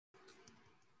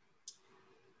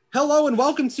Hello and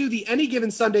welcome to the Any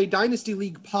Given Sunday Dynasty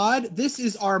League pod. This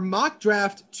is our mock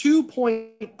draft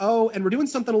 2.0, and we're doing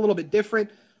something a little bit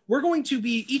different. We're going to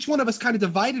be, each one of us kind of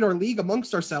divided our league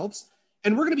amongst ourselves,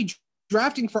 and we're going to be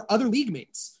drafting for other league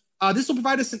mates. This will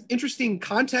provide us an interesting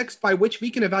context by which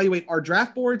we can evaluate our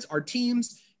draft boards, our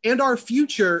teams, and our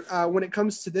future when it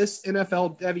comes to this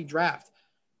NFL Devy draft.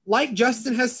 Like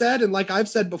Justin has said, and like I've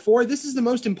said before, this is the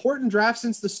most important draft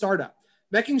since the startup.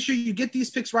 Making sure you get these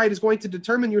picks right is going to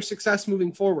determine your success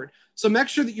moving forward. So make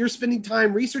sure that you're spending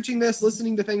time researching this,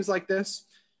 listening to things like this.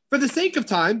 For the sake of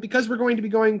time, because we're going to be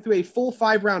going through a full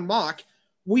 5-round mock,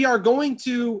 we are going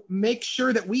to make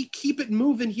sure that we keep it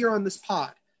moving here on this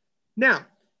pod. Now,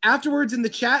 afterwards in the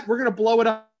chat, we're going to blow it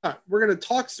up. We're going to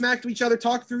talk smack to each other,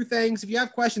 talk through things. If you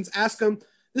have questions, ask them.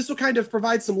 This will kind of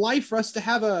provide some life for us to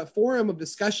have a forum of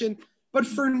discussion. But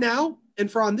for now, and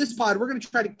for on this pod, we're going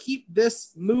to try to keep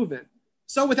this moving.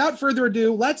 So without further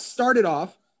ado, let's start it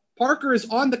off. Parker is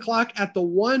on the clock at the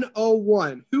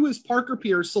 101. Who is Parker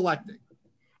Pierce selecting?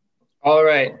 All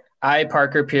right. I,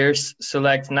 Parker Pierce,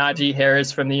 select Najee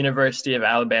Harris from the University of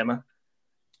Alabama.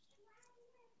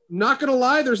 Not going to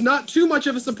lie, there's not too much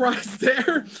of a surprise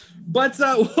there, but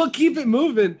we'll keep it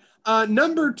moving.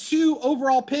 Number 2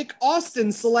 overall pick,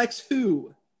 Austin selects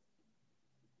who?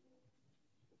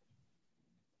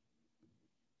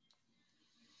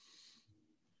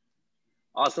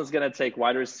 Austin's going to take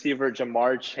wide receiver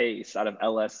Jamar Chase out of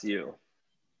LSU.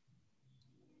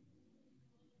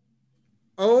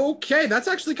 Okay, that's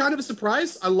actually kind of a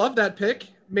surprise. I love that pick,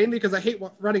 mainly because I hate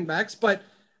running backs. But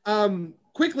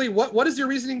quickly, what is your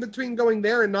reasoning between going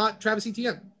there and not Travis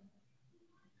Etienne?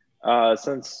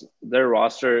 Since their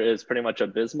roster is pretty much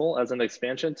abysmal as an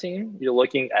expansion team, you're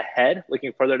looking ahead,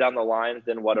 looking further down the line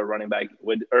than what a running back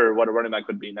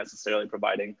would be necessarily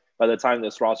providing. By the time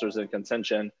this roster is in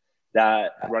contention,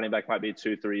 that running back might be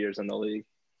 2-3 years in the league.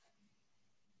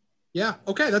 Yeah,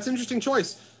 okay, that's an interesting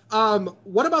choice.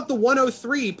 What about the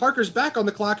 103? Parker's back on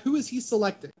the clock. Who is he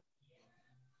selecting?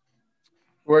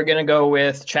 We're going to go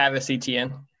with Travis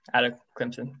Etienne out of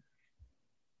Clemson.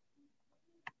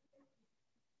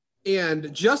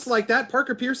 And just like that,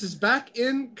 Parker Pierce is back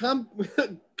in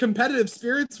competitive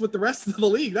spirits with the rest of the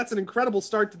league. That's an incredible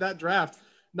start to that draft.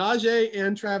 Najee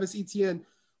and Travis Etienne.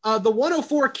 The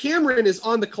 104, Cameron is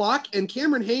on the clock. And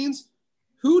Cameron Haynes,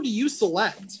 who do you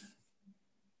select?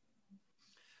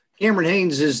 Cameron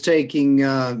Haynes is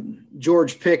taking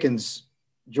George Pickens,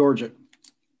 Georgia.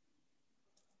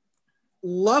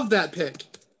 Love that pick.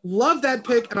 Love that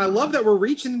pick. And I love that we're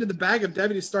reaching into the bag of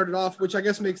Devy to start it off, which I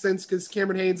guess makes sense because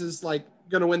Cameron Haynes is like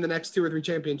going to win the next 2 or 3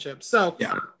 championships. So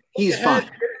yeah, he's fine.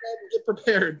 Get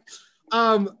prepared.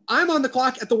 I'm on the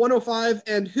clock at the 105.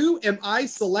 And who am I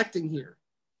selecting here?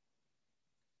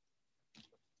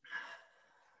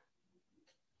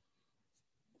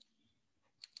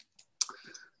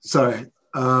 Sorry.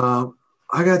 I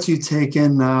got you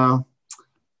taking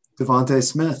Devontae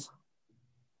Smith.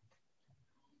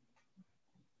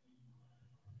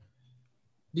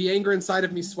 The anger inside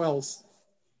of me swells.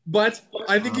 But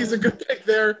I think he's a good pick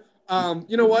there.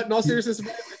 You know what? In all seriousness, if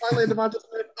I land Devontae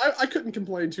Smith, I couldn't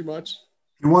complain too much.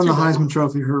 He won the Heisman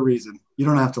Trophy for a reason. You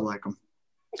don't have to like him.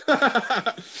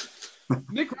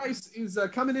 Nick Rice is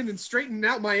coming in and straightening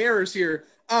out my errors here.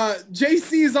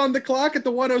 JC is on the clock at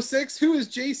the 106. Who is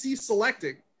JC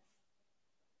selecting?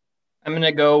 I'm going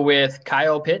to go with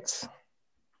Kyle Pitts.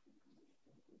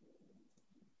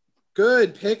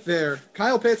 Good pick there.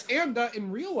 Kyle Pitts. And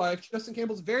in real life, Justin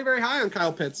Campbell's very, very high on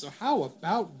Kyle Pitts. So how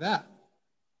about that?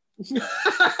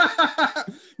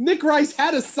 Nick Rice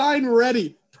had a sign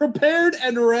ready, prepared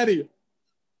and ready.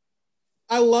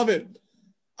 I love it.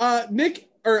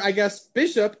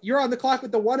 Bishop, you're on the clock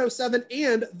with the 107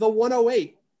 and the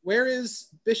 108. Where is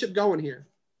Bishop going here?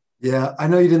 Yeah, I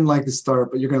know you didn't like the start,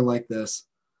 but you're going to like this.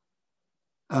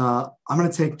 I'm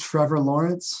going to take Trevor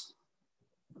Lawrence,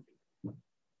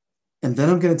 and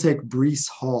then I'm going to take Breece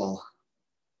Hall.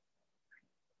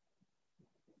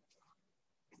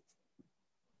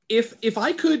 If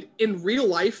I could, in real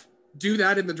life, do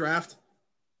that in the draft,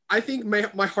 I think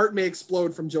my heart may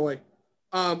explode from joy.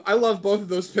 I love both of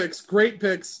those picks. Great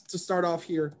picks to start off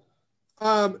here.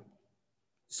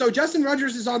 So Justin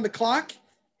Rogers is on the clock,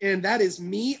 and that is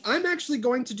me. I'm actually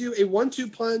going to do a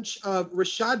 1-2 punch of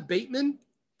Rashad Bateman.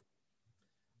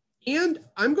 And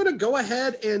I'm going to go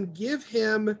ahead and give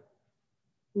him,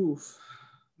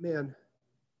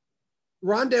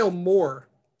 Rondale Moore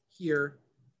here.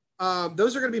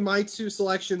 Those are going to be my 2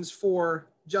 selections for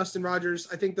Justin Rogers.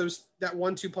 I think that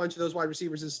 1-2 punch of those wide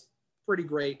receivers is pretty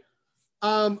great.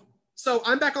 So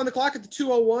I'm back on the clock at the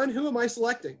 201. Who am I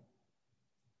selecting?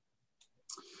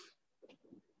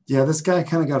 Yeah, this guy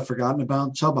kind of got forgotten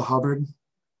about. Chuba Hubbard.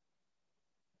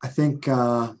 I think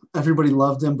everybody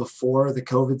loved him before the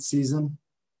COVID season,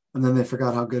 and then they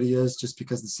forgot how good he is just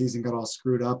because the season got all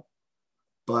screwed up.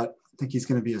 But I think he's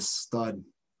going to be a stud.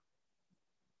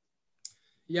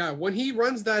 Yeah, when he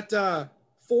runs that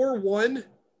 4.1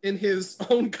 in his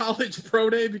own college pro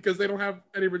day because they don't have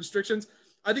any restrictions,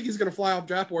 I think he's going to fly off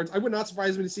draft boards. I would not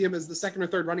surprise me to see him as the second or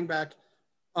third running back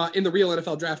in the real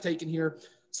NFL draft taken here.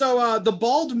 So the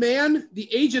bald man, the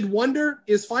aged wonder,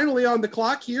 is finally on the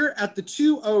clock here at the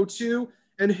 2:02.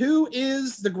 And who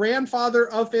is the grandfather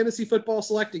of fantasy football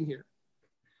selecting here?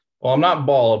 Well, I'm not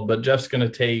bald, but Jeff's going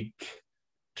to take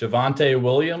Javonte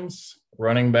Williams,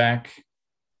 running back,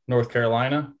 North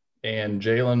Carolina, and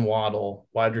Jalen Waddle,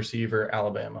 wide receiver,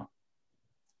 Alabama.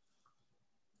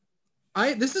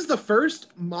 This is the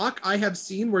first mock I have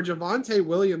seen where Javonte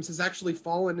Williams has actually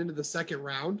fallen into the second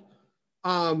round.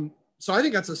 So I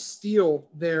think that's a steal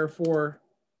there for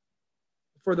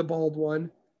the bald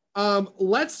one.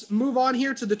 Let's move on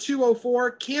here to the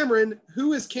 2:04. Cameron,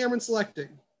 who is Cameron selecting?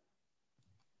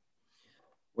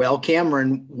 Well,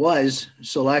 Cameron was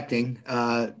selecting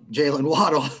Jalen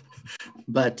Waddle,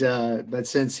 but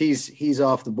since he's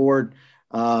off the board,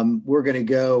 we're going to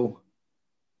go.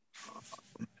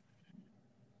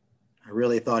 I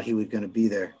really thought he was going to be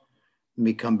there. Let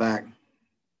me come back.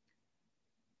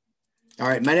 All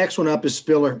right, my next one up is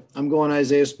Spiller. I'm going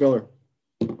Isaiah Spiller.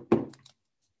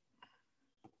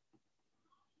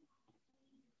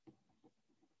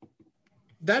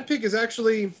 That pick is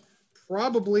actually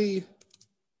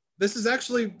this is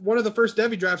actually one of the first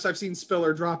Devy drafts I've seen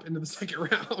Spiller drop into the second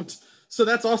round. So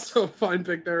that's also a fine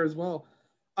pick there as well.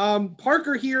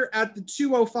 Parker here at the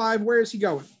 2:05. Where is he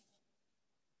going?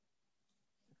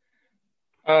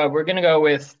 We're going to go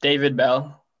with David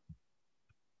Bell.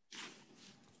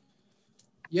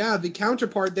 Yeah, the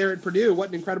counterpart there at Purdue. What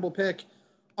an incredible pick.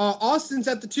 Austin's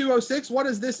at the 2:06. What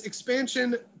is this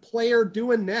expansion player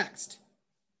doing next?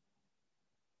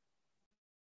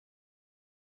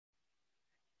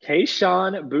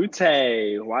 Kayshon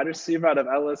Boutte, wide receiver out of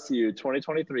LSU,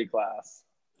 2023 class.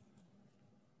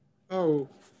 Oh,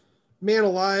 man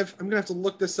alive. I'm going to have to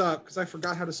look this up because I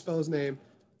forgot how to spell his name.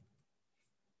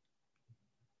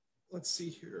 Let's see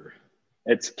here.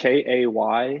 It's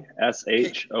Kayshon.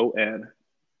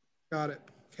 Got it.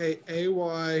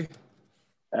 Kayshon.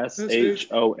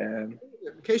 Shon.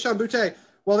 Kayshon Boutte.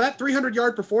 Well, that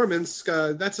 300-yard performance,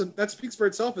 that speaks for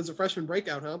itself as a freshman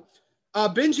breakout, huh?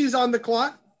 Benji's on the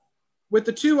clock with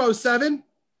the 2:07.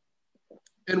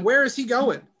 And where is he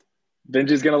going?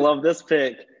 Benji's going to love this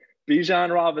pick.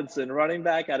 Bijan Robinson, running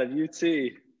back out of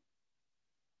UT.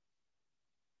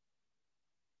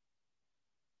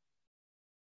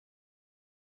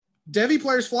 Devy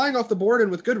players flying off the board, and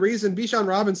with good reason. Bijan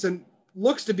Robinson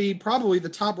looks to be probably the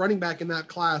top running back in that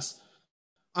class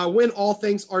when all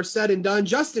things are said and done.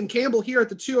 Justin Campbell here at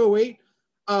the 2:08.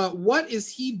 What is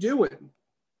he doing?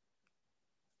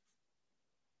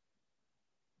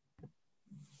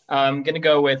 I'm going to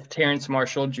go with Terrence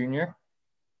Marshall Jr.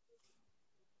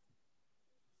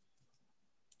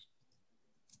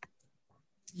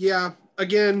 Yeah,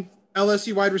 again,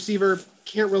 LSU wide receiver,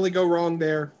 can't really go wrong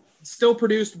there. Still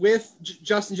produced with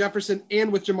Justin Jefferson and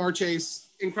with Jamar Chase.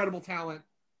 Incredible talent.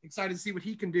 Excited to see what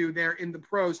he can do there in the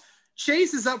pros.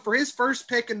 Chase is up for his first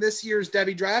pick in this year's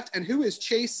Devy draft. And who is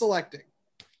Chase selecting?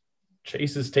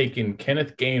 Chase is taking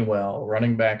Kenneth Gainwell,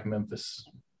 running back, Memphis.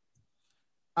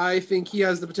 I think he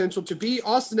has the potential to be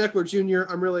Austin Eckler Jr.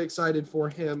 I'm really excited for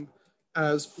him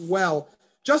as well.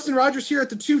 Justin Rogers here at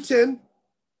the 2:10.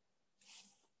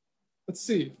 Let's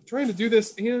see. Trying to do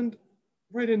this and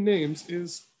write in names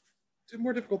is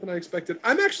more difficult than I expected.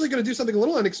 I'm actually going to do something a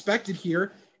little unexpected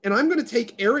here, and I'm going to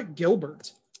take Eric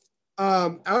Gilbert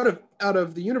out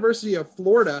of the University of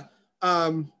Florida.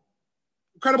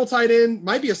 Incredible tight end,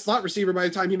 might be a slot receiver by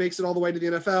the time he makes it all the way to the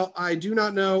NFL. I do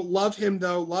not know. Love him,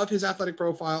 though. Love his athletic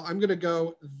profile. I'm going to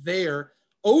go there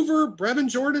over Brevin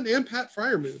Jordan and Pat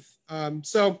Freiermuth.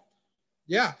 So,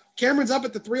 yeah, Cameron's up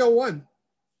at the 3:01.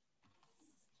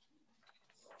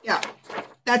 Yeah,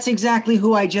 that's exactly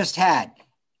who I just had.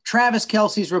 Travis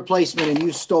Kelce's replacement, and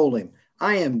you stole him.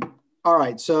 All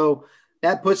right, so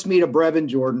that puts me to Brevin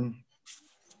Jordan.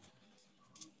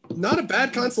 Not a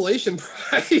bad consolation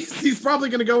price. He's probably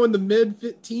going to go in the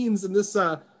mid-teens in this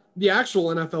the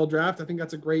actual NFL draft. I think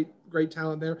that's a great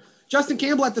talent there. Justin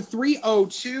Campbell at the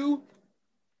 3:02.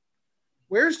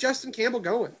 Where's Justin Campbell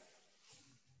going?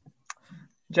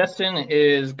 Justin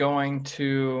is going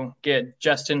to get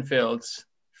Justin Fields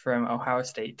from Ohio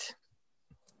State.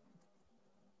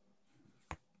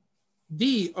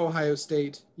 The Ohio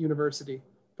State University.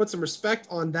 Put some respect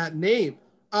on that name.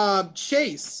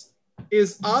 Chase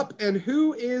is up, and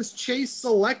who is Chase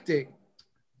selecting?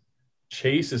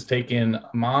 Chase is taking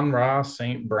Amon-Ra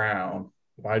St. Brown,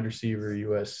 wide receiver,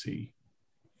 USC.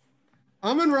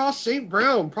 Amon-Ra St.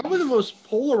 Brown, probably the most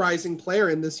polarizing player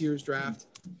in this year's draft.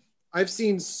 I've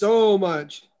seen so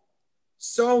much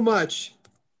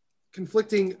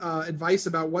conflicting advice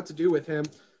about what to do with him.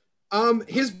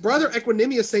 His brother,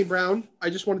 Equanimous St. Brown, I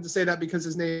just wanted to say that because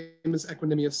his name is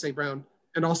Equanimous St. Brown,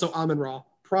 and also Amon-Ra,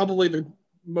 probably the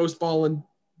most ballin'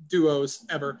 duos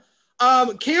ever.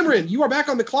 Cameron, you are back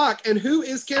on the clock, and who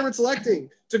is Cameron selecting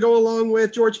to go along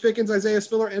with George Pickens, Isaiah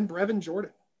Spiller, and Brevin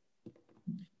Jordan?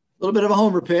 A little bit of a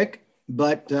homer pick,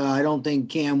 but I don't think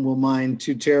Cam will mind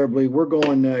too terribly. We're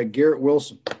going Garrett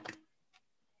Wilson.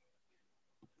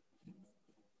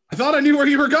 I thought I knew where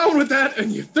you were going with that,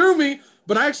 and you threw me.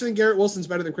 But I actually think Garrett Wilson's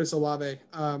better than Chris Olave.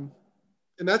 And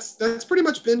that's pretty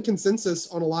much been consensus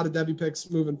on a lot of Devy picks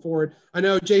moving forward. I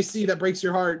know, JC, that breaks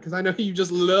your heart because I know you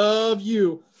just love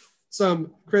you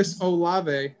some Chris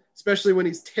Olave, especially when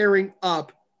he's tearing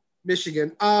up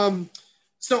Michigan.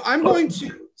 So I'm going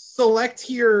to select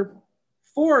here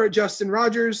for Justin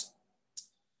Rogers.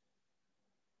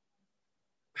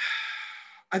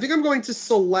 I think I'm going to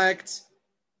select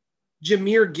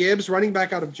Jahmyr Gibbs, running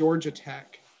back out of Georgia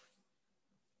Tech.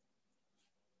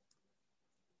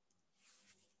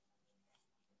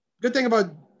 Good thing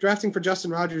about drafting for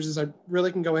Justin Rogers is I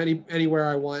really can go anywhere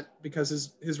I want because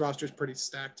his roster is pretty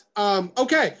stacked.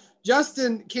 Okay,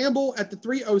 Justin Campbell at the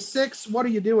 306. What are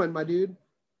you doing, my dude?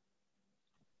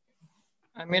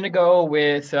 I'm going to go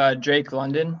with Drake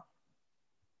London.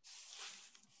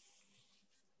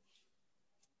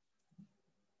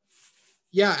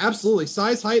 Yeah, absolutely.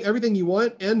 Size, height, everything you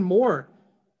want and more.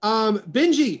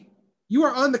 Benji, you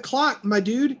are on the clock, my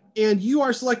dude, and you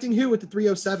are selecting who with the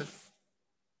 307?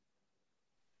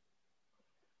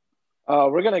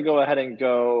 We're going to go ahead and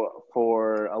go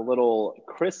for a little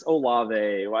Chris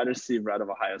Olave, wide receiver out of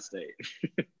Ohio State.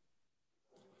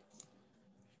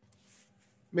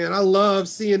 Man, I love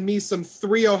seeing me some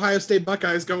 3 Ohio State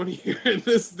Buckeyes going here in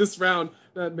this round.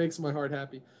 That makes my heart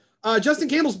happy. Justin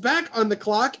Campbell's back on the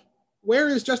clock. Where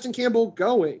is Justin Campbell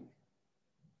going?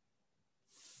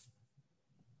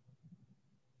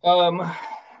 We're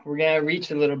going to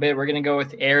reach a little bit. We're going to go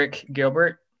with Eric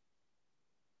Gilbert.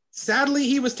 Sadly,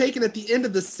 he was taken at the end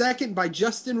of the second by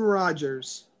Justin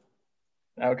Rogers.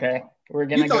 Okay. We're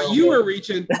going to go. You thought you were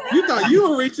reaching. You thought you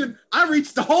were reaching. I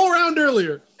reached the whole round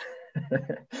earlier.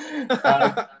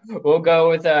 We'll go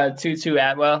with Tutu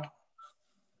Atwell.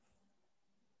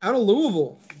 Out of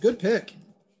Louisville. Good pick.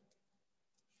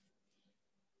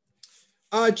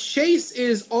 Chase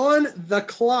is on the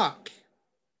clock.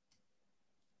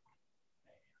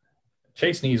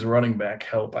 Chase needs running back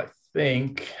help, I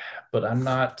think, but I'm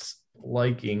not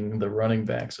liking the running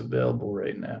backs available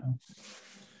right now.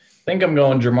 I think I'm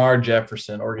going Jermar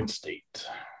Jefferson, Oregon State.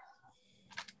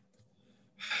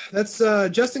 That's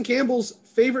Justin Campbell's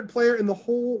favorite player in the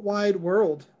whole wide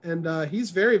world, and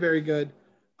he's very, very good.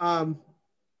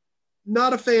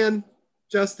 Not a fan,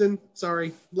 Justin.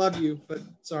 Sorry. Love you, but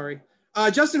sorry.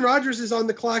 Justin Rogers is on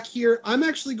the clock here. I'm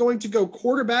actually going to go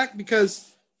quarterback because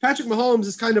Patrick Mahomes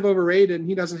is kind of overrated, and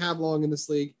he doesn't have long in this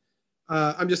league.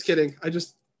 I'm just kidding. I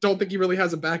just don't think he really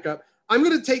has a backup. I'm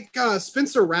going to take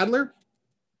Spencer Rattler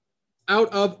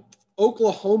out of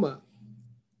Oklahoma.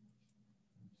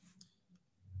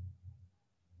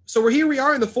 So we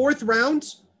are in the 4th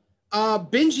round.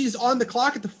 Benji's on the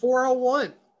clock at the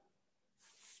 401.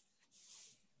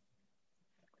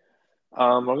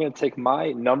 I'm going to take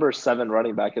my number 7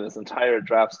 running back in this entire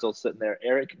draft, still sitting there,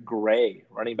 Eric Gray,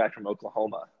 running back from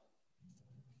Oklahoma.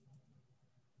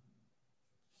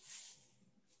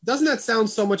 Doesn't that sound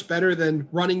so much better than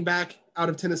running back out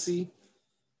of Tennessee?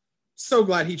 So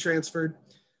glad he transferred.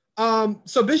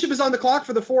 So Bishop is on the clock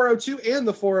for the 402 and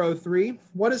the 403.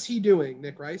 What is he doing,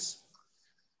 Nick Rice?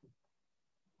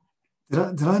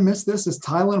 Did I miss this? Is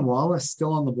Tylan Wallace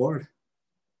still on the board?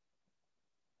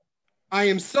 I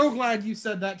am so glad you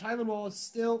said that. Tylan Wallace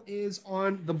still is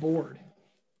on the board.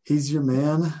 He's your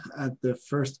man at the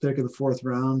first pick of the 4th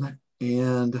round.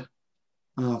 And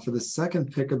for the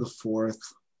second pick of the 4th,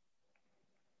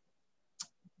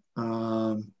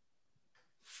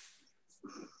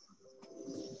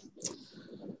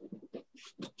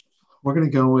 we're going to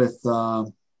go with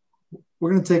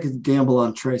we're going to take a gamble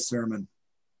on Trey Sermon.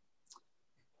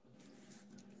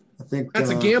 I think that's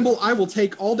a gamble I will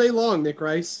take all day long, Nick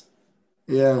Rice.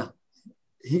 Yeah,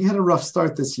 he had a rough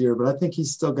start this year, but I think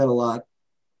he's still got a lot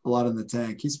in the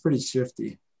tank. He's pretty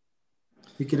shifty.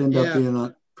 He could end up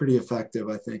being pretty effective,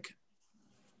 I think,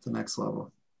 at the next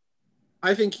level.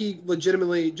 I think he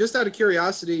legitimately, just out of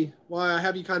curiosity, why I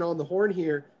have you kind of on the horn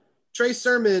here, Trey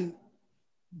Sermon,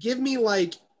 give me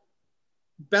like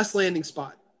best landing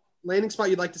spot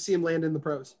you'd like to see him land in the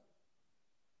pros.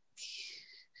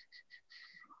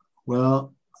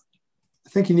 Well, I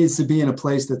think he needs to be in a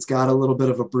place that's got a little bit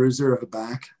of a bruiser of a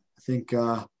back. I think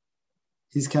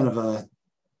he's kind of a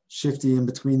shifty in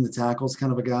between the tackles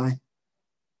kind of a guy.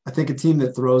 I think a team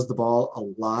that throws the ball a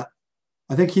lot.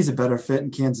 I think he's a better fit in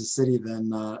Kansas City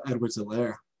than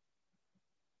Edwards-Helaire.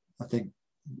 I think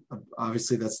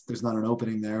obviously there's not an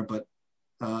opening there, but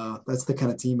that's the kind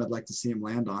of team I'd like to see him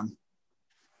land on.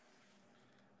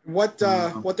 What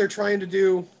they're trying to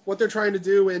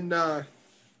do in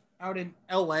out in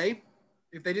LA,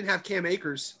 if they didn't have Cam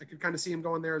Akers, I could kind of see him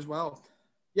going there as well.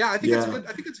 Yeah, I think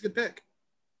it's a good pick.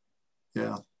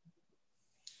 Yeah.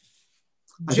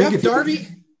 Jeff Darby.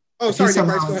 If he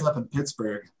somehow ends up in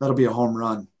Pittsburgh, that'll be a home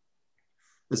run.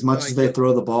 As much as they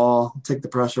throw the ball, take the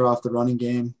pressure off the running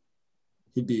game,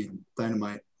 he'd be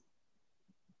dynamite.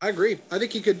 I agree. I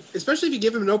think he could, especially if you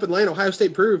give him an open lane. Ohio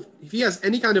State proved if he has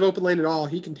any kind of open lane at all,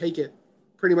 he can take it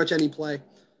pretty much any play.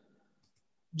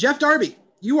 Jeff Darby,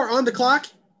 you are on the clock.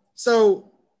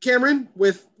 So Cameron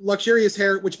with luxurious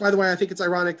hair, which by the way, I think it's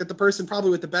ironic that the person probably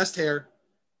with the best hair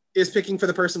is picking for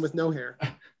the person with no hair.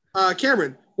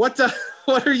 Cameron, what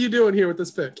are you doing here with this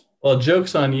pick? Well,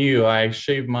 joke's on you. I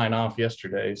shaved mine off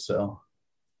yesterday, so.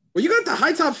 Well, you got the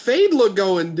high top fade look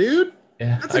going, dude.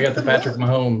 Yeah, I got the Patrick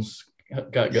Mahomes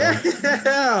got going.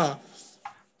 Yeah.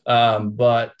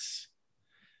 But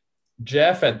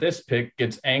Jeff at this pick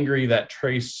gets angry that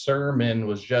Trey Sermon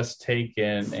was just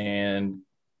taken and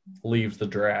leaves the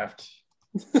draft.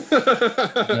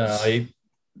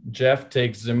 Jeff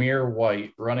takes Zamir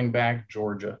White, running back,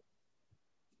 Georgia.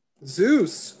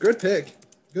 Zeus, good pick.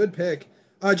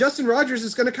 Justin Rogers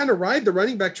is going to kind of ride the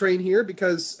running back train here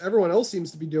because everyone else seems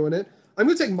to be doing it. I'm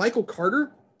going to take Michael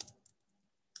Carter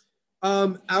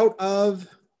out of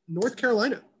North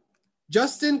Carolina.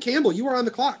 Justin Campbell, you are on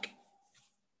the clock.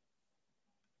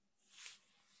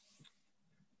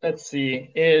 Let's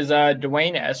see. Is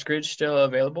Dwayne Eskridge still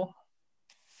available?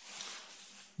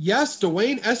 Yes,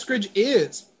 Dwayne Eskridge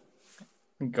is.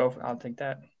 I'll take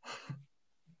that.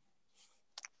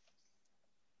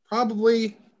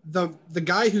 Probably the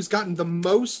guy who's gotten the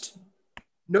most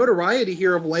notoriety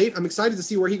here of late. I'm excited to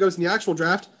see where he goes in the actual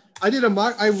draft. I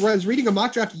was reading a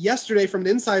mock draft yesterday from an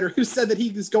insider who said that he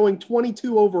is going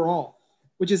 22 overall,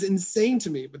 which is insane to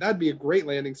me, but that'd be a great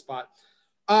landing spot.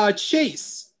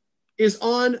 Chase is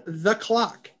on the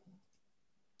clock.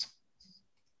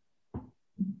 I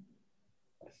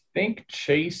think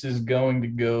Chase is going to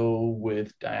go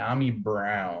with Dyami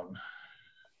Brown,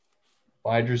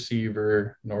 wide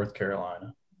receiver, North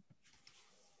Carolina.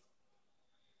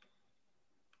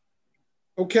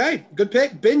 Okay, good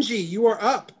pick. Benji, you are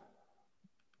up.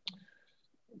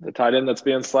 The tight end that's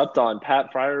being slept on,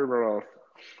 Pat Freiermuth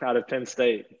out of Penn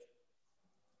State.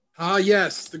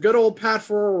 Yes, the good old Pat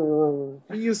Freiermuth.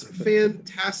 He is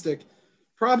fantastic.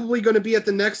 Probably going to be at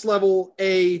the next level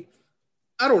I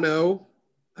don't know.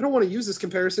 I don't want to use this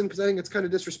comparison because I think it's kind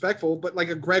of disrespectful, but like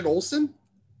a Greg Olsen.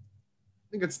 I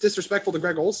think it's disrespectful to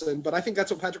Greg Olsen, but I think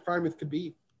that's what Patrick Freiermuth could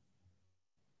be.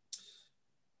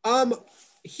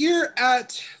 Here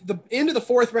at the end of the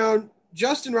fourth round,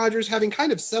 Justin Rogers, having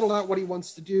kind of settled out what he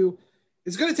wants to do,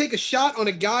 is going to take a shot on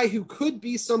a guy who could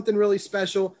be something really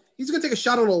special. He's going to take a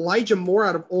shot on Elijah Moore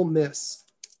out of Ole Miss.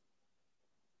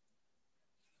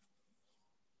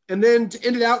 And then to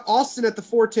end it out, Austin at the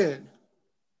 410.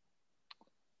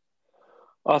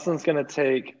 Austin's going to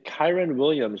take Kyron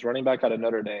Williams, running back out of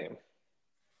Notre Dame.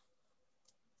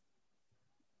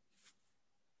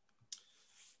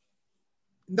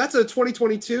 That's a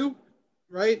 2022,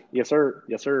 right? Yes, sir.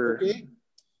 Okay.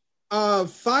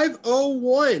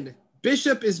 501.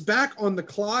 Bishop is back on the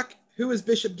clock. Who is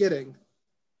Bishop getting?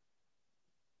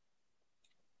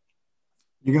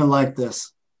 You're going to like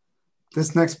this.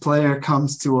 This next player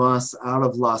comes to us out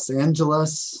of Los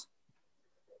Angeles.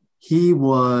 He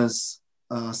was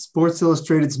Sports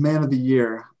Illustrated's Man of the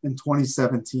Year in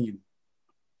 2017.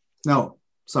 No,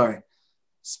 sorry.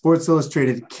 Sports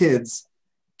Illustrated Kid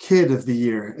of the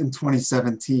Year in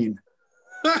 2017.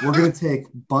 We're going to take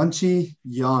Bunchy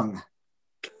Young,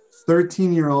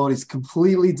 13-year-old. He's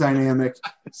completely dynamic,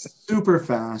 super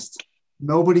fast.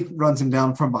 Nobody runs him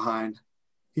down from behind.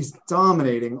 He's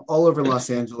dominating all over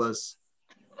Los Angeles.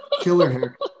 Killer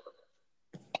hair.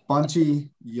 Bunchy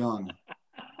Young.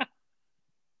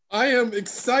 I am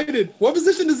excited. What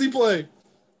position does he play?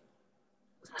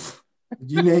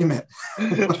 You name it.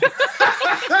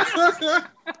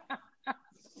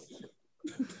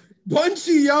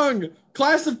 Bunchy Young,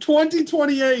 Class of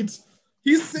 2028.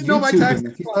 He's sitting on my tax.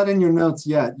 If he's not in your notes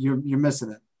yet, you're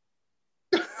missing it.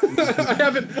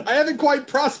 I haven't quite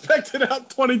prospected out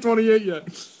 2028 yet.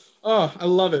 Oh, I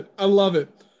love it. I love it.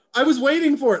 I was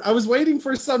waiting for it. I was waiting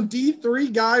for some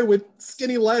D3 guy with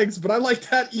skinny legs, but I like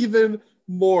that even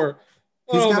more.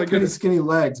 He's got pretty skinny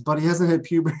legs, but he hasn't hit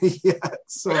puberty yet.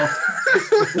 So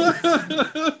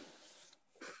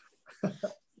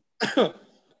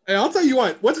hey, I'll tell you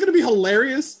what's going to be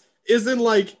hilarious is in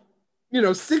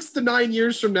 6 to 9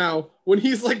 years from now when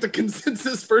he's like the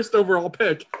consensus first overall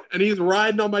pick and he's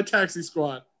riding on my taxi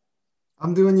squad.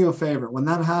 I'm doing you a favor. When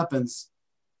that happens,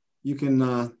 you can,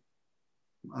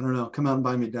 come out and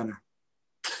buy me dinner.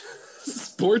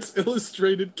 Sports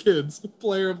Illustrated Kids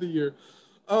Player of the Year.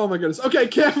 Oh my goodness. Okay,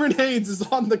 Cameron Haynes is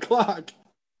on the clock.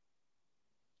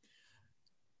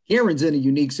 Cameron's in a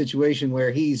unique situation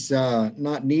where he's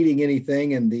not needing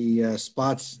anything, and the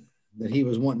spots that he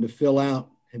was wanting to fill out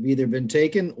have either been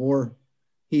taken or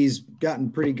he's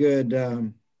gotten pretty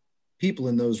good people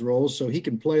in those roles, so he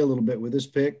can play a little bit with this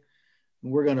pick.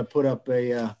 And we're going to put up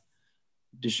a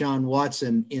Deshaun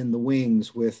Watson in the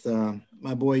wings with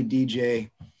my boy DJ,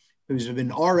 who's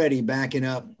been already backing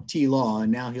up T-Law,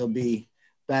 and now he'll be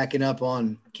backing up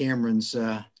on Cameron's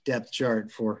depth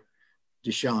chart for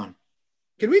Deshaun.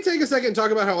 Can we take a second and talk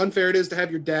about how unfair it is to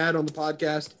have your dad on the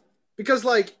podcast? Because,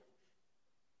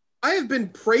 I have been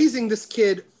praising this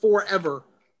kid forever.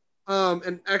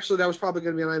 And actually, that was probably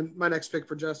going to be my next pick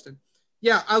for Justin.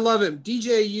 Yeah, I love him.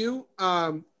 DJU,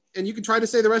 and you can try to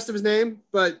say the rest of his name,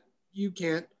 but you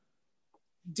can't.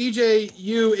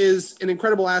 DJU is an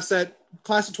incredible asset.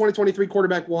 Class of 2023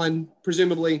 quarterback 1,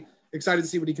 presumably. Excited to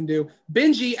see what he can do.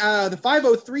 Benji, the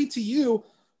 503 to you.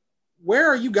 Where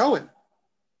are you going?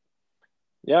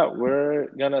 Yeah, we're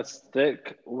gonna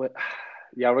stick with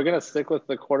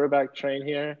the quarterback train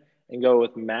here and go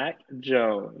with Mac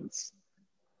Jones.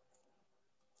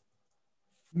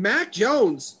 Mac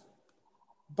Jones.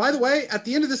 By the way, at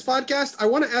the end of this podcast, I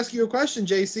want to ask you a question,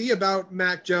 JC, about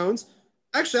Mac Jones.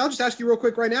 Actually, I'll just ask you real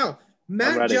quick right now.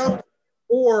 Mac Jones,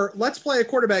 or let's play a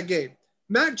quarterback game.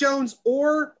 Mac Jones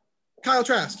or Kyle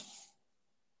Trask?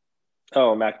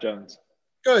 Oh, Mac Jones.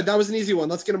 Good. That was an easy one.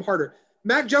 Let's get him harder.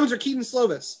 Mac Jones or Keaton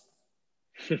Slovis?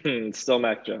 Still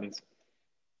Mac Jones.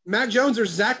 Mac Jones or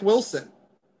Zach Wilson?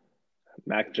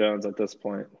 Mac Jones at this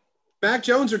point. Mac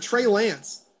Jones or Trey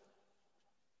Lance?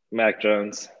 Mac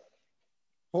Jones.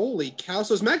 Holy cow.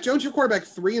 So is Mac Jones your quarterback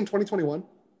 3 in 2021?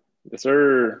 Yes,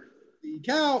 sir. Holy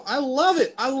cow. I love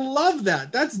it. I love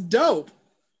that. That's dope.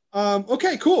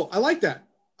 Okay, cool. I like that.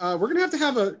 We're going to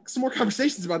have some more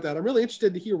conversations about that. I'm really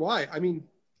interested to hear why. I mean,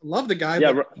 I love the guy.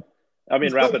 Yeah,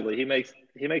 rapidly. He makes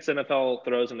NFL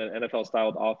throws in an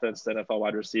NFL-styled offense to NFL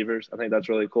wide receivers. I think that's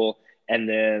really cool. And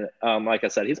then, like I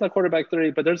said, he's my quarterback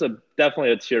 3, but there's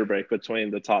definitely a tier break between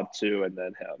the top 2 and then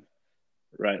him,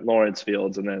 right? Lawrence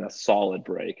Fields, and then a solid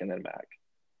break, and then Mac.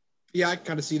 Yeah, I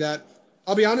kind of see that.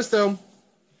 I'll be honest, though.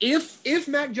 If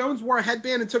Mac Jones wore a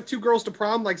headband and took 2 girls to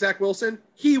prom like Zach Wilson,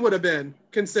 he would have been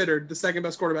considered the second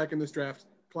best quarterback in this draft,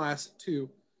 class 2.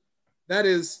 That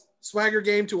is swagger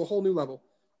game to a whole new level.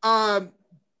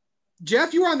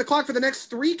 Jeff, you are on the clock for the next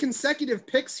 3 consecutive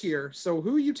picks here. So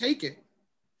who are you taking?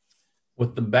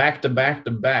 With the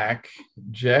back-to-back-to-back,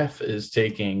 Jeff is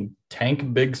taking Tank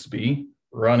Bigsby,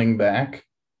 running back,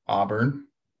 Auburn.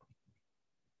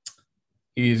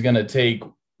 He's going to take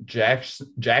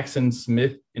Jackson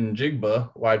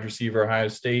Smith-Njigba, wide receiver, Ohio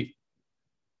State.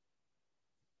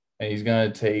 And he's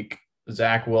going to take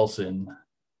Zach Wilson,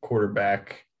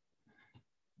 quarterback,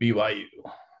 BYU.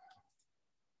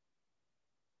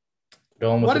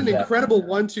 What an incredible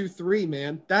 1, 2, 3,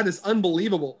 man. That is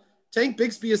unbelievable. Tank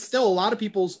Bigsby is still a lot of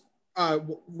people's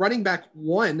running back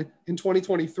 1 in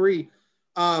 2023.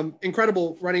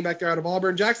 Incredible running back there out of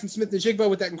Auburn. Jackson Smith-Njigba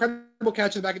with that incredible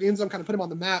catch in the back of the end zone, kind of put him on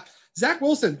the map. Zach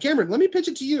Wilson, Cameron, let me pitch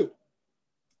it to you.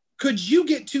 Could you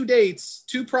get 2 dates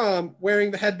to prom wearing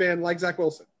the headband like Zach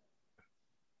Wilson?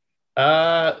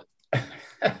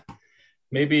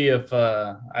 Maybe if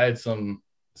I had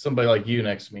somebody like you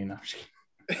next to me. No, I'm just kidding.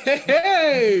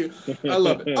 Hey, I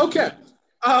love it. Okay.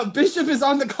 Bishop is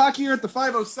on the clock here at the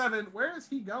 507. Where is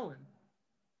he going?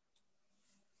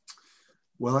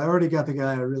 Well, I already got the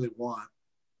guy I really want.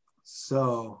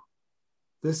 So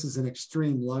this is an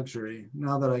extreme luxury.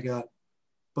 Now that I got a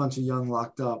bunch of young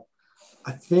locked up,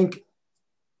 I think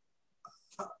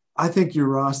your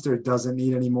roster doesn't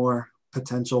need any more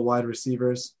potential wide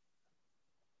receivers.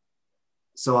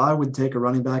 So I would take a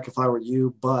running back if I were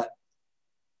you, but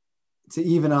to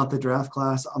even out the draft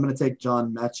class, I'm going to take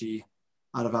John Mechie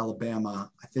out of Alabama.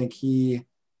 I think he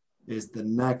is the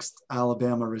next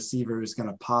Alabama receiver who's going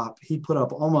to pop. He put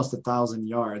up almost 1,000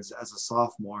 yards as a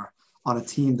sophomore on a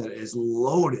team that is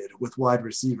loaded with wide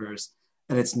receivers.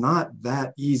 And it's not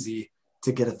that easy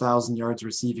to get 1,000 yards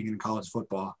receiving in college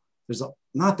football. There's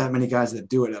not that many guys that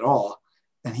do it at all.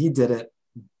 And he did it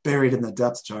buried in the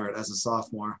depth chart as a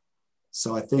sophomore.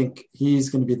 So I think he's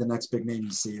going to be the next big name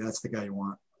you see. That's the guy you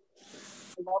want.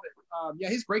 I love it. Yeah,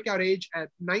 his breakout age at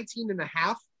 19 and a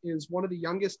half is one of the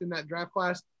youngest in that draft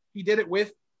class. He did it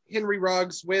with Henry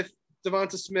Ruggs, with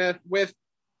Devonta Smith, with,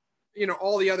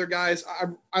 all the other guys.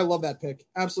 I love that pick.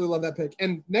 Absolutely love that pick.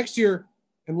 And next year,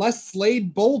 unless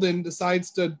Slade Bolden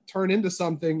decides to turn into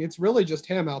something, it's really just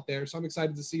him out there. So I'm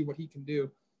excited to see what he can do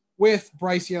with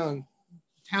Bryce Young,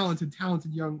 talented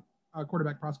young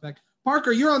quarterback prospect.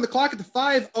 Parker, you're on the clock at the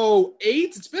 5:08.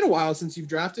 It's been a while since you've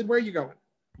drafted. Where are you going?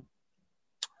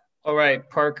 All right.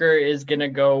 Parker is going to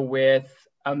go with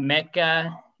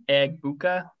Emeka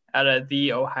Egbuka out of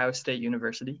The Ohio State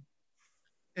University.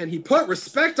 And he put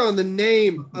respect on the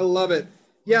name. I love it.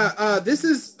 Yeah, this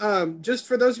is, just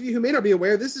for those of you who may not be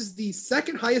aware, this is the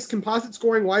second highest composite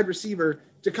scoring wide receiver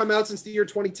to come out since the year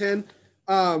 2010.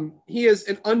 He is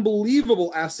an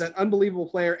unbelievable asset, unbelievable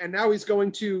player, and now he's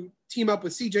going to team up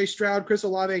with C.J. Stroud, Chris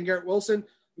Olave, and Garrett Wilson.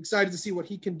 Excited to see what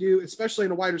he can do, especially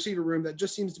in a wide receiver room that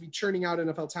just seems to be churning out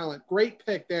NFL talent. Great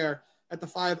pick there at the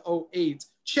 5:08.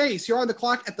 Chase, you're on the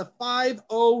clock at the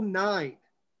 5:09.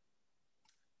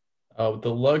 With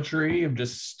the luxury of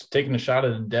just taking a shot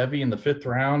at a Devy in the 5th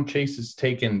round, Chase has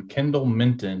taken Kendall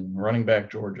Minton, running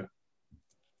back, Georgia.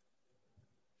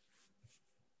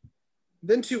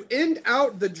 Then to end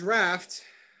out the draft,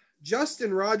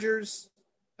 Justin Rogers,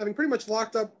 having pretty much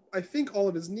locked up, I think, all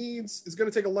of his needs, is going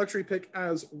to take a luxury pick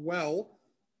as well.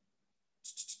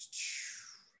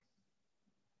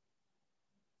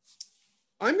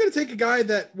 I'm going to take a guy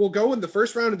that will go in the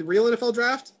first round of the real NFL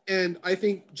draft, and I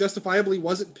think justifiably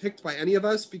wasn't picked by any of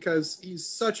us because he's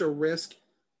such a risk.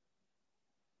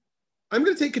 I'm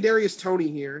going to take Kadarius Toney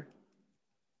here.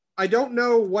 I don't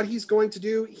know what he's going to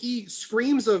do. He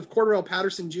screams of Cordarrelle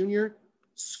Patterson Jr.,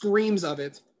 screams of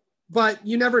it, but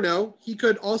you never know. He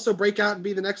could also break out and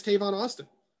be the next Tavon Austin.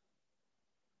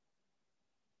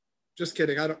 Just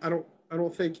kidding. I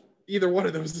don't think either one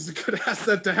of those is a good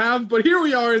asset to have, but here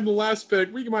we are in the last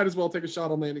pick. We might as well take a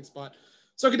shot on landing spot.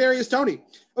 So Kadarius Toney.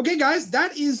 Okay, guys,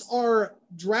 that is our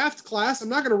draft class. I'm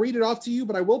not going to read it off to you,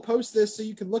 but I will post this so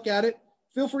you can look at it.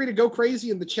 Feel free to go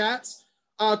crazy in the chats.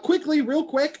 Quickly, real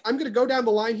quick, I'm going to go down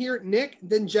the line here. Nick,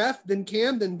 then Jeff, then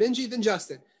Cam, then Benji, then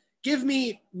Justin. Give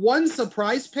me one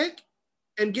surprise pick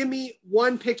and give me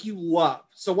one pick you love.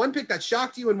 So one pick that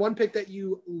shocked you and one pick that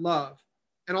you love.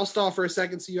 And I'll stall for a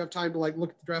second so you have time to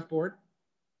look at the draft board.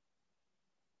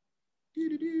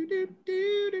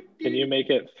 Can you make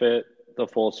it fit the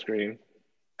full screen?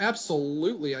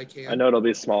 Absolutely, I can. I know it'll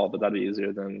be small, but that'd be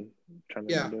easier than trying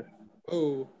to remember.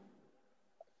 Oh.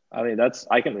 I mean,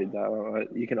 I can read that one.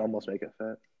 You can almost make it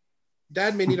fit.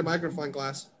 Dad may need a magnifying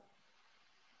glass.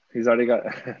 He's already got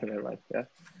never mind. Yeah.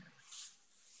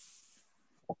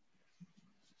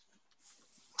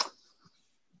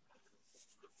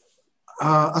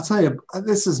 I'll tell you,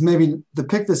 this is maybe the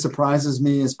pick that surprises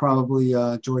me is probably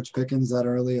George Pickens that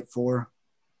early at 4.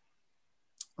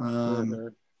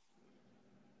 I'm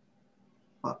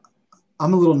a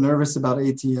little nervous about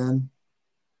ATN.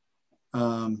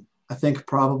 I think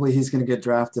probably he's going to get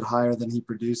drafted higher than he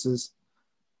produces.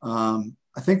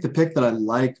 I think the pick that I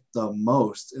like the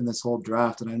most in this whole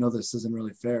draft, and I know this isn't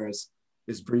really fair, is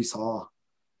Breece Hall.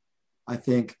 I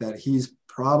think that he's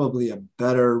probably a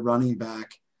better running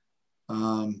back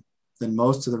than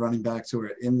most of the running backs who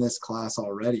are in this class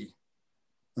already.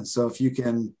 And so if you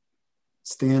can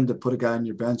stand to put a guy on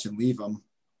your bench and leave him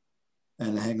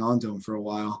and hang on to him for a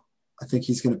while, I think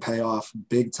he's going to pay off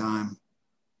big time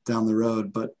down the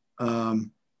road. But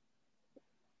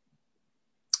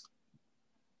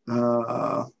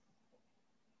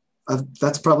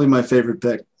that's probably my favorite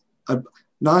pick.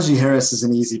 Najee Harris is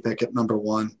an easy pick at number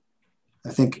 1. I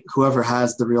think whoever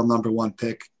has the real number 1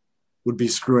 pick would be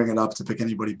screwing it up to pick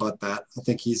anybody but that. I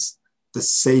think he's the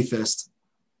safest,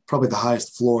 probably the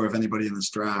highest floor of anybody in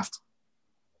this draft.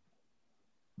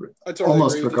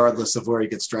 Almost regardless of where he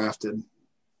gets drafted.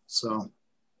 So,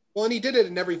 well, and he did it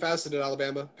in every facet at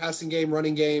Alabama. Passing game,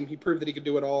 running game. He proved that he could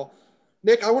do it all.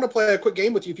 Nick, I want to play a quick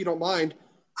game with you if you don't mind.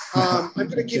 I'm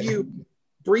going to give you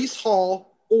Breece Hall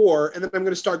and then I'm going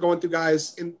to start going through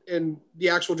guys in the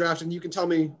actual draft, and you can tell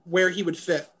me where he would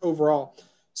fit overall.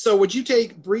 So would you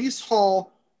take Breece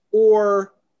Hall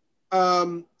or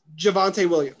Javonte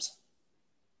Williams?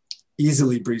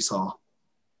 Easily Breece Hall.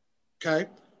 Okay.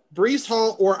 Breece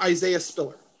Hall or Isaiah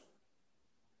Spiller?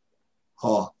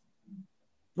 Hall.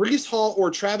 Brees Hall or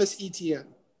Travis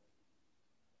Etienne?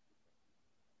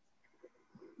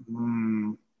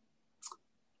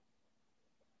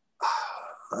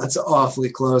 That's awfully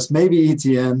close. Maybe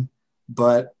ETN,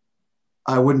 but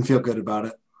I wouldn't feel good about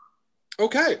it.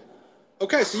 Okay.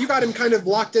 So you got him kind of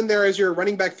locked in there as your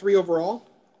running back 3 overall?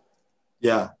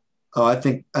 Yeah. Oh, I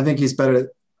think he's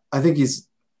better. I think he's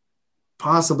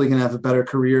possibly going to have a better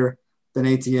career than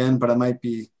ATN, but I might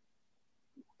be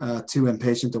too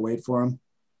impatient to wait for him.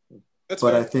 That's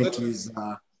but fair. I think he's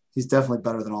definitely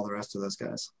better than all the rest of those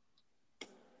guys.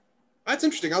 That's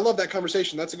interesting. I love that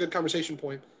conversation. That's a good conversation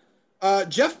point.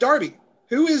 Jeff Darby,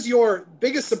 who is your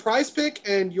biggest surprise pick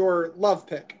and your love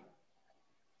pick?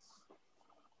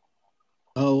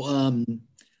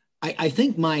 I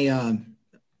think my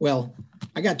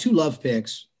I got 2 love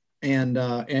picks, and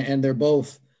they're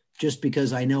both just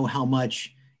because I know how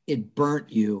much it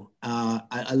burnt you.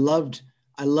 I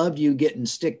loved you getting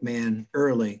Stickman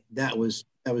early. That was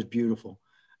beautiful.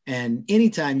 And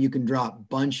anytime you can drop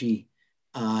Bunchy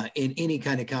in any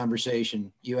kind of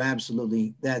conversation, you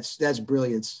absolutely that's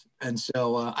brilliance. And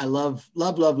so I love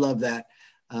that.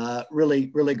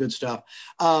 Really good stuff.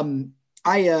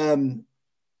 I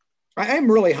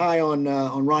am really high on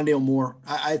Rondale Moore.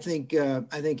 I think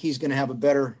he's going to have a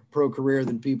better pro career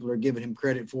than people are giving him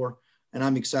credit for, and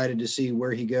I'm excited to see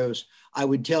where he goes. I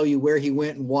would tell you where he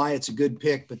went and why it's a good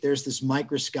pick, but there's this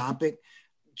microscopic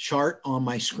chart on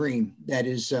my screen that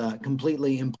is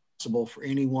completely impossible for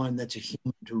anyone that's a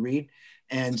human to read,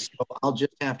 and so I'll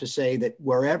just have to say that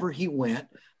wherever he went,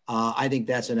 I think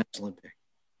that's an excellent pick.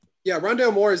 Yeah,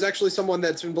 Rondale Moore is actually someone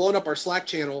that's been blowing up our Slack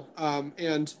channel.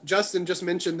 And Justin just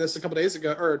mentioned this a couple days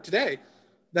ago, or today,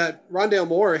 that Rondale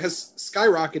Moore has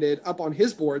skyrocketed up on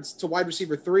his boards to wide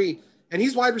receiver 3. And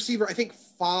he's wide receiver, I think,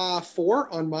 4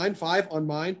 on mine, 5 on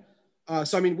mine.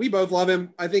 So, I mean, we both love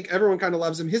him. I think everyone kind of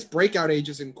loves him. His breakout age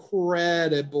is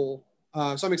incredible.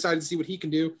 So I'm excited to see what he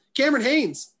can do. Cameron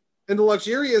Haynes and the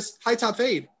luxurious high top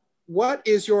fade. What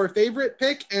is your favorite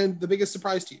pick and the biggest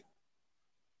surprise to you?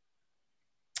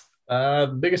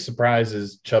 The biggest surprise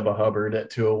is Chuba Hubbard at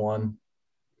 201.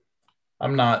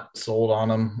 I'm not sold on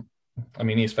him. I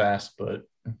mean, he's fast, but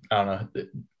I don't know.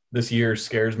 This year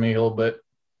scares me a little bit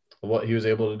of what he was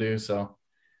able to do. So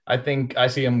I think I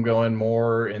see him going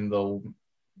more in the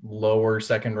lower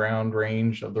second round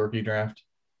range of the rookie draft.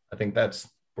 I think that's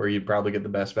where you'd probably get the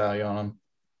best value on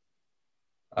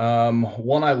him.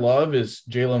 One I love is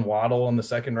Jalen Waddle in the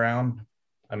second round.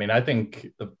 I mean, I think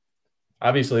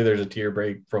obviously there's a tier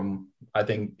break from I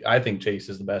think Chase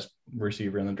is the best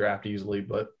receiver in the draft easily,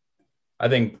 but I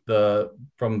think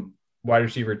from wide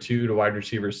receiver 2 to wide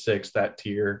receiver 6, that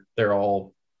tier, they're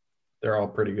all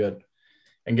pretty good.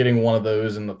 And getting one of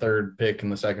those in the third pick in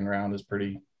the second round is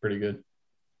pretty good.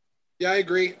 Yeah, I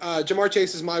agree. Jamar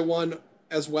Chase is my one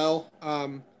as well.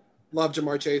 Love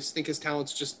Jamar Chase. Think his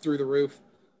talent's just through the roof.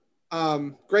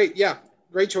 Great. Yeah,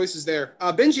 great choices there.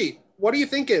 Benji, what are you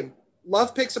thinking?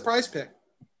 Love pick, surprise pick?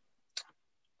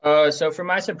 So for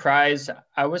my surprise,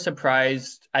 I was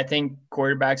surprised. I think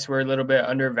quarterbacks were a little bit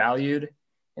undervalued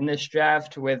in this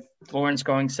draft, with Lawrence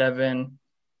going 7,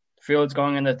 Fields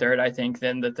going in the 3rd, I think,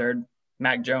 then the 3rd,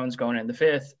 Mac Jones going in the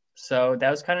 5th. So that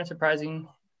was kind of surprising.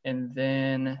 And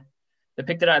then the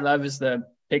pick that I love is the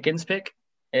Pickens pick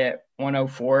at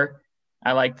 104.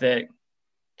 I like that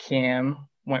Cam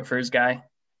went for his guy.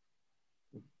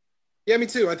 Yeah, me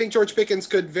too. I think George Pickens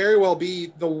could very well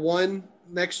be the one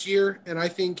next year, and I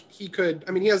think he could.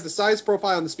 I mean, he has the size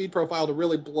profile and the speed profile to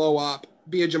really blow up,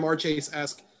 be a Jamar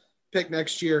Chase-esque pick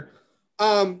next year.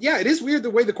 Yeah, it is weird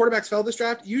the way the quarterbacks fell this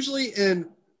draft. Usually in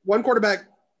one quarterback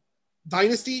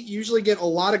dynasty, you usually get a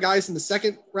lot of guys in the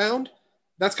second round.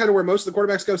 That's kind of where most of the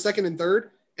quarterbacks go, second and third.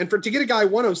 And to get a guy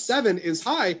 107 is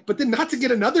high, but then not to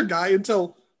get another guy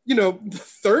until, the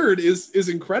third is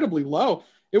incredibly low.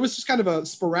 It was just kind of a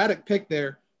sporadic pick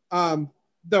there.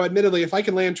 Though admittedly, if I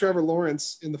can land Trevor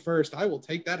Lawrence in the first, I will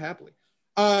take that happily.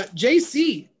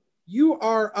 JC, you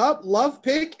are up. Love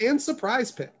pick and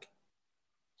surprise pick.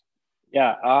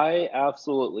 Yeah, I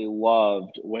absolutely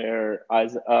loved where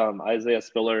Isaiah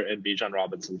Spiller and Bijan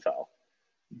Robinson fell.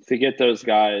 To get those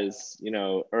guys,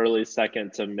 early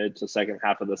second to mid to second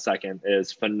half of the second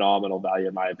is phenomenal value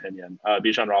in my opinion.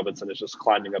 Bijan Robinson is just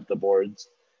climbing up the boards.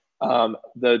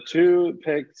 The 2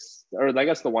 picks, or I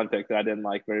guess the 1 pick that I didn't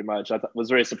like very much, I thought was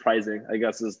very surprising, I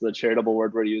guess is the charitable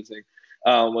word we're using,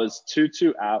 was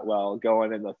Tutu Atwell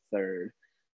going in the 3rd.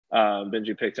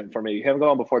 Benji picked him for me. Him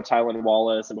going before Tylan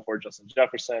Wallace and before Justin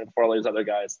Jefferson, before all these other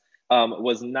guys,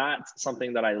 was not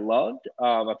something that I loved.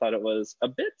 I thought it was a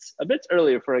bit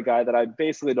earlier for a guy that I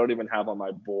basically don't even have on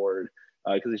my board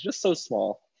because he's just so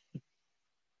small.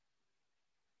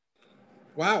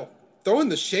 Wow. Throwing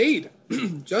the shade.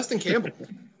 Justin Campbell.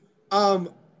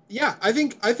 Yeah, I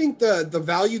think the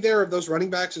value there of those running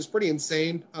backs is pretty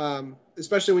insane.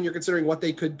 Especially when you're considering what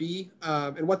they could be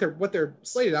and what they're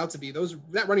slated out to be.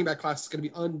 That running back class is going to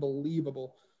be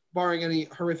unbelievable, barring any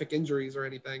horrific injuries or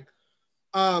anything.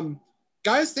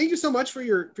 Guys, thank you so much for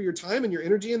your time and your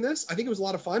energy in this. I think it was a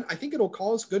lot of fun. I think it'll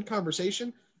cause good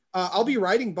conversation. I'll be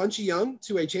riding Bunchy Young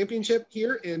to a championship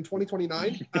here in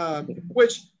 2029,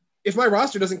 which if my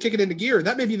roster doesn't kick it into gear,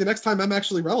 that may be the next time I'm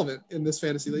actually relevant in this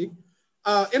fantasy league.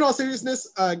 In all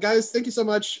seriousness, guys, thank you so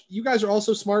much. You guys are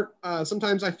also smart.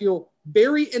 Sometimes I feel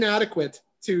very inadequate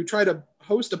to try to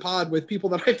host a pod with people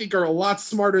that I think are a lot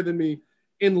smarter than me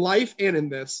in life and in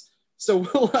this. So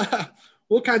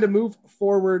we'll kind of move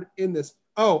forward in this.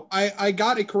 Oh, I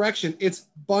got a correction. It's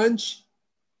Bunch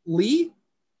Lee.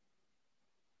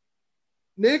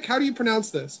 Nick, how do you pronounce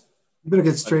this? You better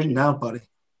get straightened out, buddy.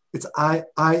 It's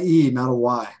I-E, not a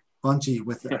Y. Bunchy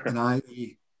with an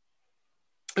I-E.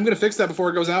 I'm going to fix that before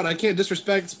it goes out. I can't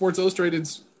disrespect Sports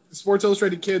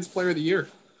Illustrated Kids Player of the Year.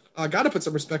 Got to put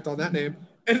some respect on that name.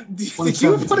 And did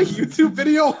you put a YouTube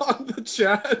video on the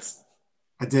chat?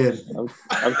 I did.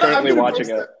 I'm currently watching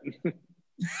it.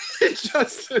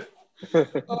 Justin.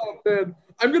 Oh man,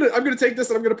 I'm gonna take this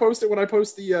and I'm gonna post it when I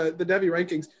post the Devy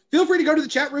rankings. Feel free to go to the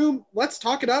chat room. Let's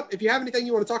talk it up. If you have anything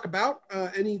you want to talk about,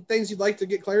 any things you'd like to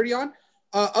get clarity on.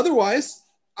 Otherwise,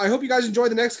 I hope you guys enjoy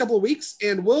the next couple of weeks,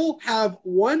 and we'll have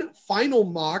one final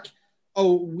mock a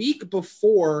week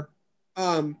before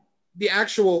our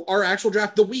actual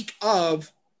draft, the week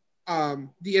of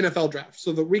the NFL draft.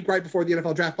 So the week right before the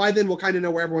NFL draft. By then, we'll kind of know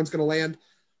where everyone's going to land,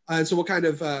 and so we'll kind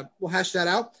of we'll hash that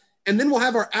out. And then we'll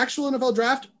have our actual NFL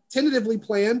draft tentatively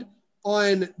planned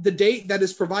on the date that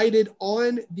is provided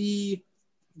on the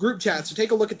group chat. So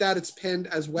take a look at that. It's pinned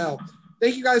as well.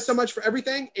 Thank you guys so much for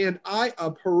everything, and I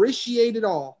appreciate it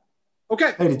all.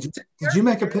 Okay. Hey, did you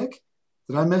make a pick?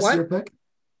 Did I miss your pick?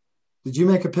 Did you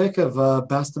make a pick of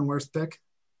best and worst pick?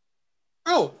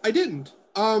 Oh, I didn't.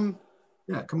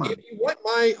 Yeah, come on. If you want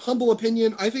my humble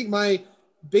opinion, I think my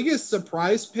biggest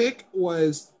surprise pick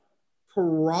was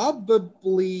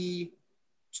probably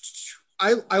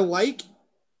I like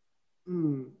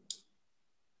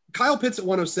Kyle Pitts at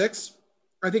 106.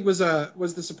 I think was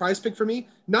the surprise pick for me.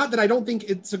 Not that I don't think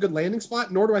it's a good landing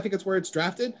spot, nor do I think it's where it's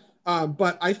drafted.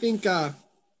 But I think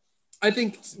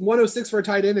 106 for a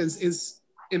tight end is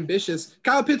ambitious.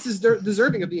 Kyle Pitts is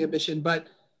deserving of the ambition, but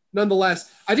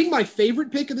nonetheless, I think my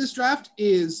favorite pick of this draft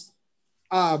is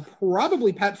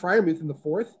probably Pat Freiermuth in the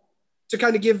 4th. To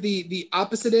kind of give the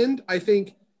opposite end, I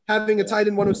think having a tight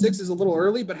end 106 is a little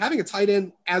early, but having a tight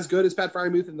end as good as Pat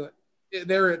Freiermuth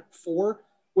there at 4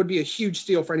 would be a huge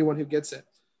steal for anyone who gets it.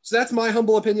 So that's my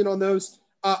humble opinion on those.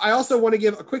 I also want to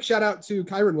give a quick shout out to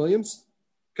Kyren Williams,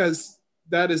 because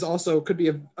that is also could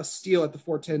be a steal at the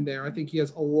 410 there. I think he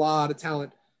has a lot of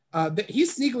talent. He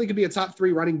sneakily could be a top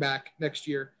 3 running back next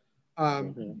year,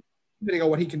 depending on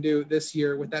what he can do this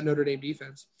year with that Notre Dame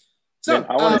defense. So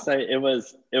I want to say it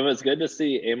was good to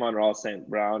see Amon-Ra St.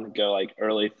 Brown go like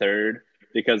early 3rd,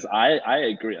 because I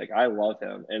agree. Like, I love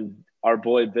him, and our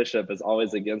boy Bishop is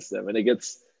always against him, and it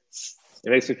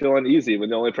makes me feel uneasy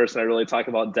when the only person I really talk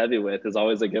about Devy with is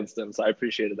always against him. So I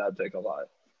appreciated that pick a lot.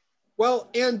 Well,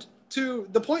 and to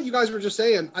the point you guys were just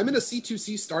saying, I'm in a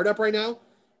C2C startup right now,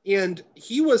 and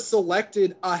he was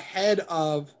selected ahead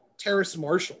of Terrace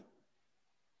Marshall.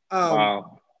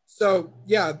 Wow. So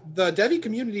yeah, the Devy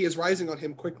community is rising on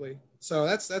him quickly. So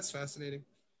that's fascinating.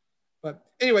 But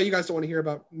anyway, you guys don't want to hear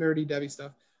about nerdy Devy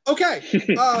stuff. Okay.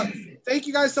 Thank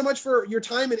you guys so much for your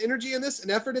time and energy in this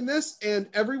and effort in this. And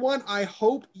everyone, I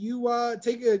hope you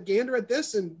take a gander at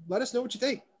this and let us know what you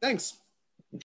think. Thanks.